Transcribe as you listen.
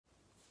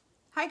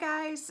Hi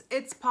guys,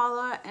 it's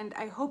Paula and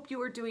I hope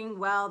you are doing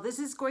well. This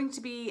is going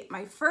to be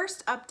my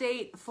first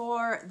update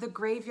for the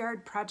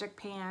Graveyard Project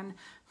Pan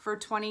for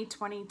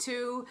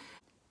 2022.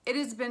 It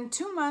has been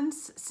 2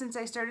 months since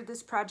I started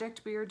this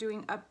project. We are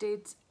doing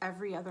updates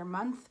every other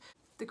month.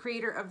 The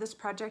creator of this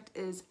project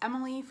is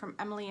Emily from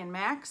Emily and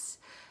Max,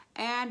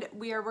 and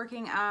we are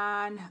working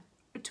on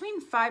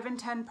between 5 and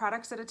 10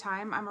 products at a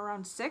time. I'm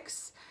around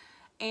 6.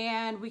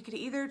 And we could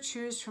either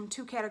choose from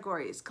 2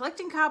 categories,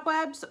 collecting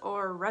cobwebs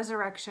or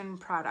resurrection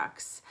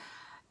products.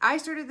 I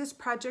started this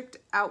project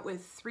out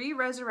with 3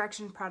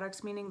 resurrection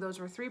products, meaning those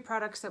were 3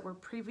 products that were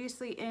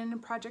previously in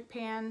project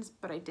pans,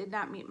 but I did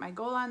not meet my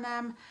goal on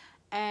them,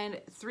 and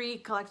 3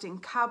 collecting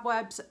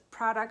cobwebs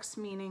products,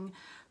 meaning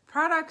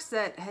products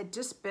that had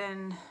just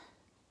been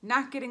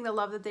not getting the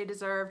love that they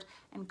deserved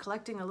and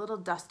collecting a little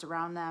dust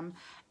around them.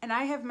 And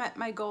I have met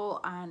my goal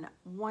on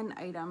 1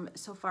 item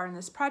so far in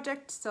this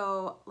project,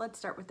 so let's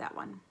start with that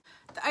one.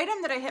 The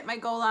item that I hit my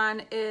goal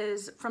on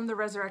is from the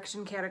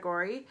resurrection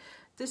category.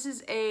 This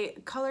is a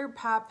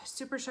ColourPop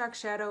Super Shock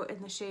Shadow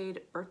in the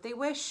shade Birthday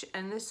Wish,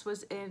 and this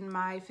was in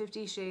my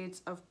 50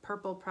 Shades of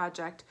Purple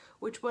project,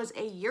 which was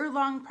a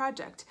year-long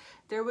project.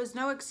 There was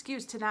no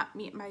excuse to not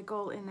meet my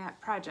goal in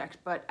that project,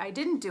 but I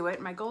didn't do it.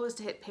 My goal was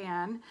to hit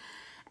pan.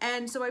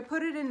 And so I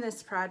put it in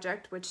this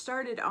project, which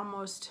started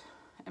almost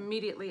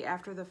immediately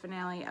after the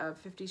finale of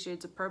 50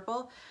 Shades of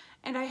Purple.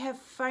 And I have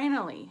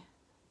finally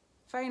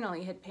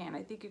hit pan.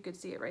 I think you could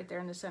see it right there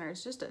in the center.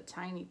 It's just a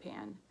tiny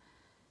pan.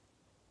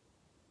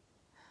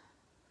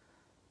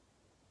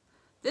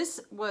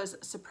 This was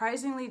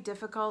surprisingly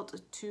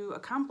difficult to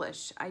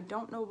accomplish. I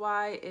don't know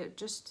why, it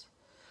just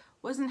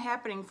wasn't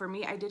happening for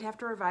me. I did have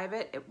to revive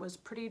it. It was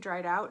pretty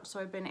dried out, so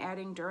I've been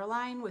adding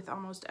Duraline with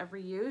almost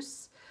every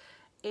use.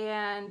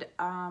 And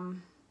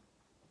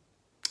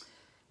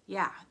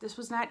yeah, this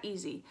was not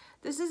easy.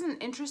 This is an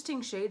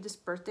interesting shade, this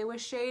Birthday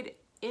Wish shade.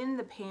 In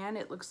the pan,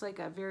 it looks like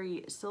a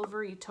very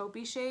silvery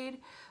taupey shade,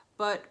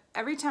 but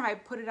every time I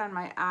put it on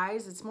my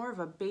eyes, it's more of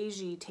a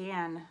beigey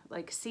tan,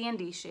 like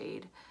sandy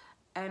shade.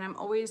 And I'm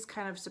always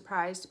kind of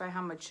surprised by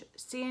how much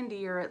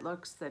sandier it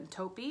looks than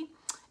taupey.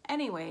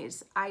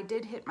 Anyways, I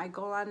did hit my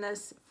goal on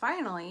this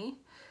finally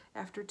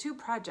after 2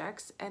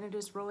 projects, and it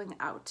is rolling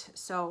out.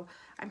 So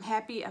I'm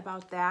happy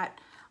about that.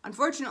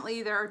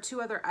 Unfortunately, there are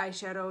 2 other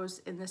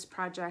eyeshadows in this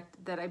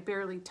project that I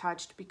barely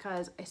touched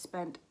because I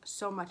spent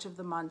so much of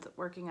the month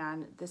working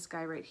on this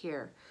guy right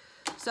here.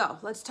 So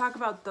let's talk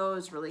about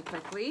those really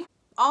quickly.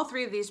 All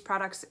 3 of these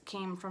products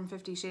came from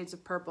 50 Shades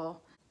of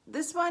Purple.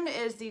 This one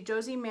is the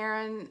Josie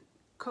Maran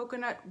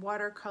Coconut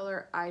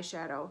Watercolor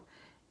Eyeshadow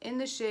in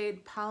the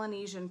shade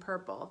Polynesian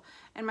Purple.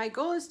 And my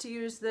goal is to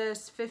use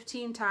this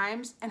 15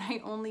 times, and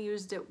I only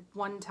used it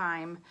 1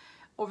 time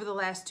over the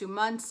last 2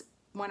 months.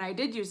 When I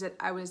did use it,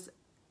 I was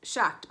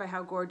shocked by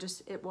how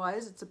gorgeous it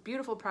was. It's a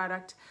beautiful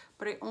product,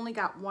 but I only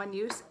got 1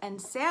 use,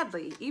 and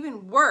sadly,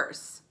 even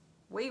worse,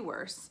 way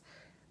worse,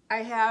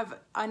 I have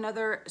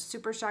another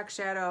Super Shock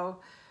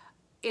Shadow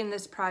in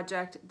this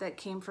project that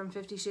came from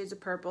 50 Shades of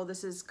Purple.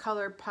 This is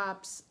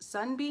ColourPop's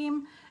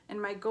Sunbeam,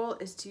 and my goal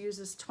is to use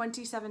this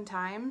 27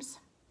 times.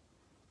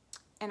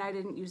 And I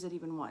didn't use it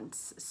even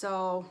once.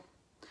 So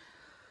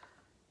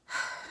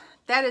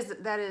that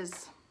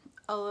is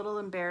a little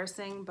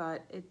embarrassing,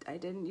 but I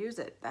didn't use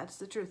it. That's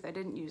the truth, I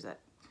didn't use it.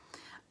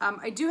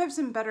 I do have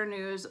some better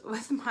news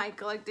with my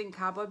collecting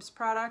cobwebs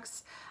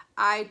products.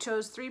 I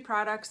chose 3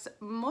 products,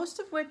 most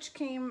of which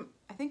came,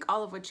 I think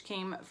all of which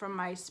came from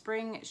my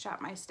spring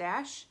Shop My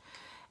Stash.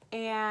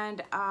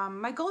 And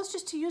my goal is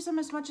just to use them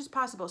as much as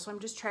possible, so I'm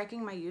just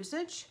tracking my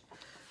usage.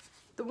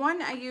 The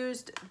one I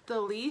used the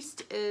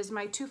least is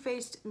my Too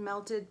Faced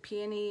Melted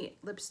Peony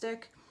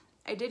Lipstick.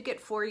 I did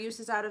get 4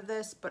 uses out of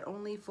this, but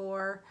only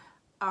 4.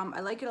 I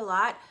like it a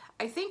lot.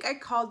 I think I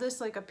called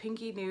this like a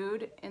pinky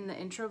nude in the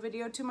intro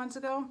video 2 months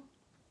ago.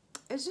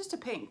 It's just a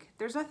pink.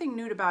 There's nothing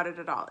nude about it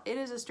at all. It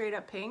is a straight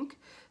up pink,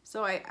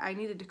 so I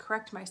needed to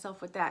correct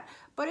myself with that.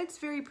 But it's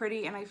very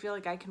pretty, and I feel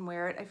like I can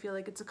wear it. I feel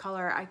like it's a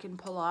color I can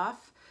pull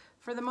off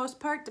for the most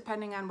part,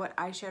 depending on what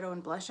eyeshadow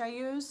and blush I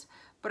use.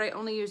 But I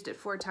only used it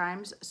 4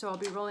 times, so I'll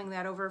be rolling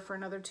that over for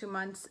another 2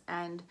 months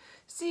and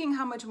seeing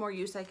how much more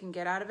use I can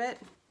get out of it.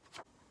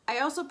 I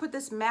also put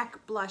this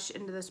MAC blush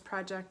into this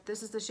project.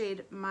 This is the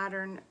shade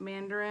Modern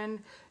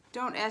Mandarin.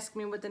 Don't ask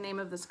me what the name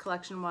of this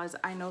collection was.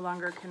 I no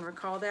longer can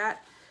recall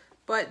that.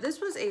 But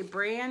this was a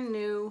brand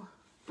new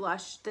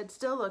blush that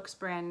still looks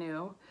brand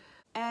new.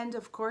 And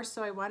of course,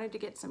 so I wanted to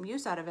get some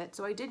use out of it.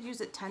 So I did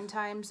use it 10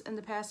 times in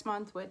the past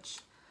month,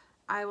 which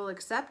I will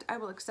accept. I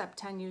will accept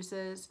 10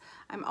 uses.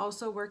 I'm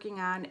also working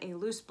on a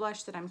loose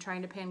blush that I'm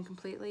trying to pan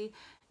completely.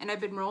 And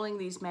I've been rolling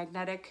these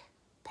magnetic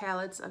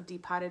palettes of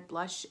Depotted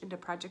blush into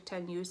Project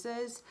 10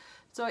 uses.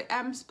 So I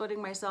am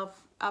splitting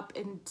myself up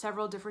in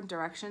several different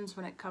directions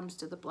when it comes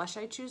to the blush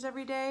I choose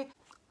every day.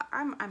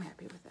 I'm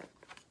happy with it.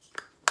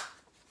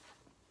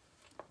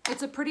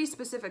 It's a pretty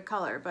specific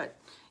color, but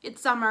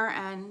it's summer,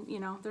 and you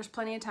know, there's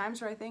plenty of times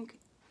where I think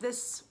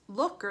this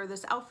look or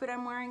this outfit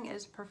I'm wearing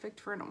is perfect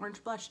for an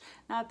orange blush.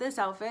 Not this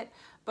outfit,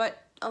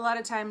 but a lot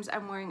of times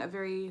I'm wearing a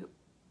very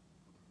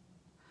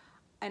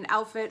an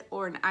outfit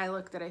or an eye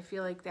look that I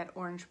feel like that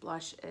orange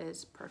blush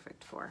is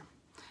perfect for.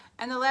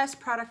 And the last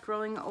product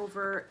rolling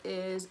over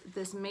is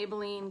this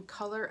Maybelline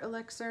Color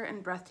Elixir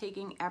in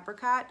Breathtaking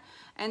Apricot.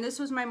 And this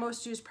was my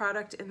most used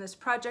product in this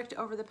project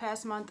over the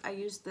past month. I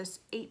used this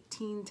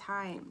 18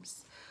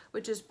 times,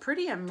 which is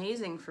pretty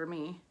amazing for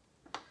me.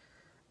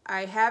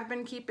 I have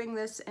been keeping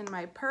this in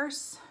my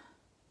purse,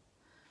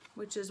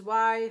 which is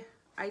why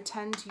I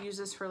tend to use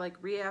this for like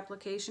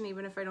reapplication.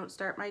 Even if I don't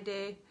start my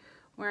day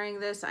wearing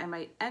this, I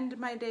might end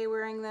my day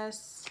wearing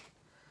this.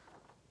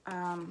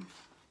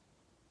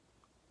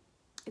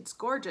 It's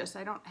gorgeous.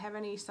 I don't have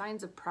any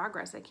signs of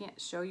progress. I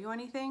can't show you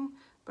anything,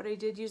 but I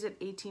did use it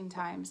 18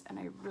 times and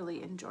I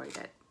really enjoyed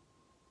it.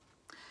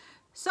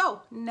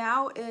 So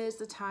now is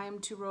the time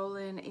to roll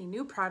in a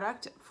new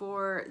product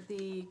for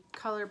the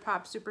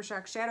ColourPop Super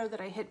Shock Shadow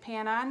that I hit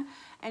pan on.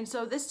 And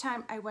so this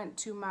time I went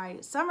to my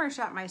Summer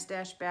Shop My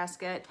Stash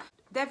basket.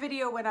 That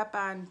video went up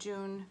on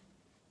June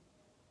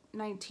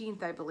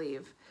 19th, I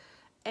believe.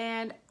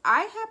 And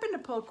I happened to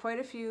pull quite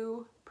a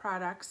few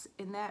products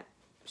in that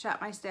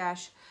Shop My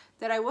Stash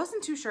that I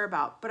wasn't too sure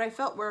about, but I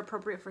felt were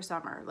appropriate for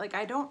summer. Like,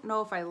 I don't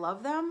know if I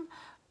love them,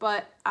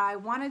 but I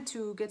wanted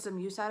to get some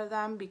use out of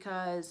them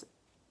because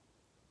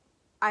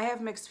I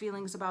have mixed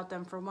feelings about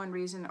them for one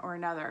reason or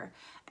another.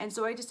 And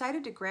so I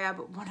decided to grab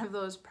one of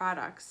those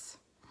products.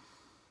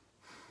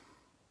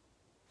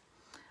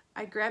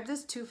 I grabbed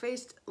this Too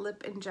Faced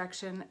Lip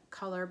Injection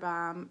Color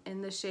Balm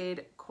in the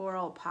shade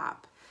Coral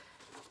Pop.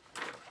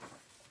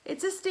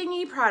 It's a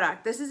stingy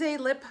product. This is a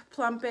lip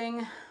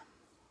plumping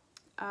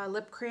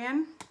lip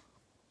crayon.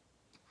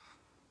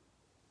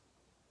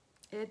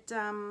 It's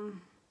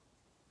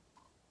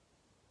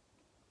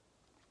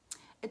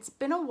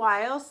been a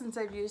while since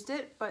I've used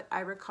it, but I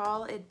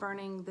recall it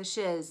burning the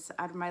shiz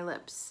out of my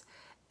lips.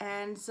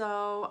 And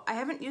so I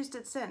haven't used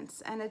it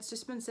since, and it's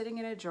just been sitting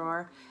in a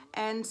drawer.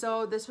 And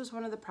so this was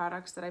one of the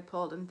products that I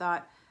pulled and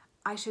thought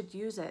I should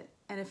use it.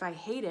 And if I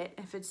hate it,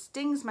 if it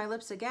stings my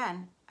lips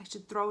again, I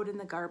should throw it in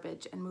the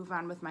garbage and move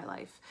on with my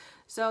life.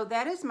 So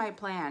that is my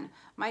plan.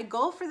 My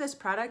goal for this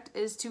product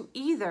is to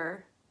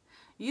either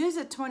use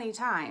it 20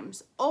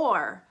 times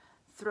or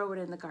throw it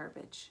in the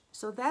garbage.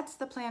 So that's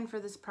the plan for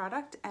this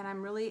product, and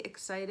I'm really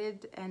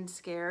excited and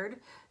scared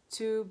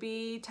to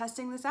be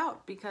testing this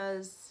out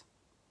because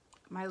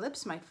my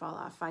lips might fall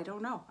off. I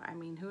don't know. I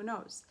mean, who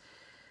knows?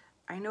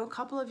 I know a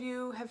couple of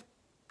you have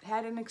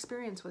had an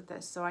experience with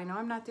this, so I know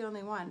I'm not the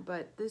only one,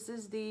 but this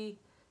is the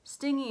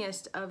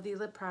stingiest of the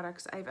lip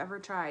products I've ever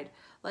tried.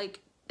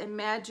 Like,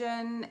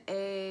 imagine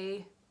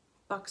a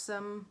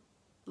Buxom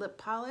lip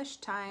polish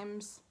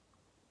times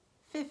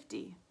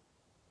 50.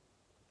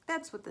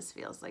 That's what this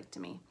feels like to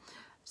me.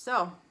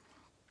 So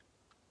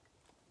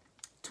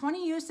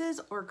 20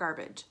 uses or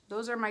garbage.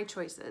 Those are my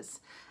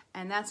choices.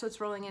 And that's what's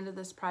rolling into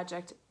this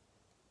project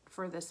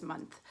for this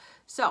month.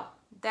 So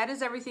that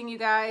is everything, you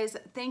guys.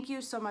 Thank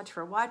you so much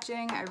for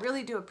watching. I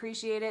really do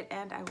appreciate it,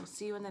 and I will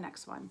see you in the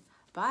next one.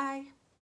 Bye.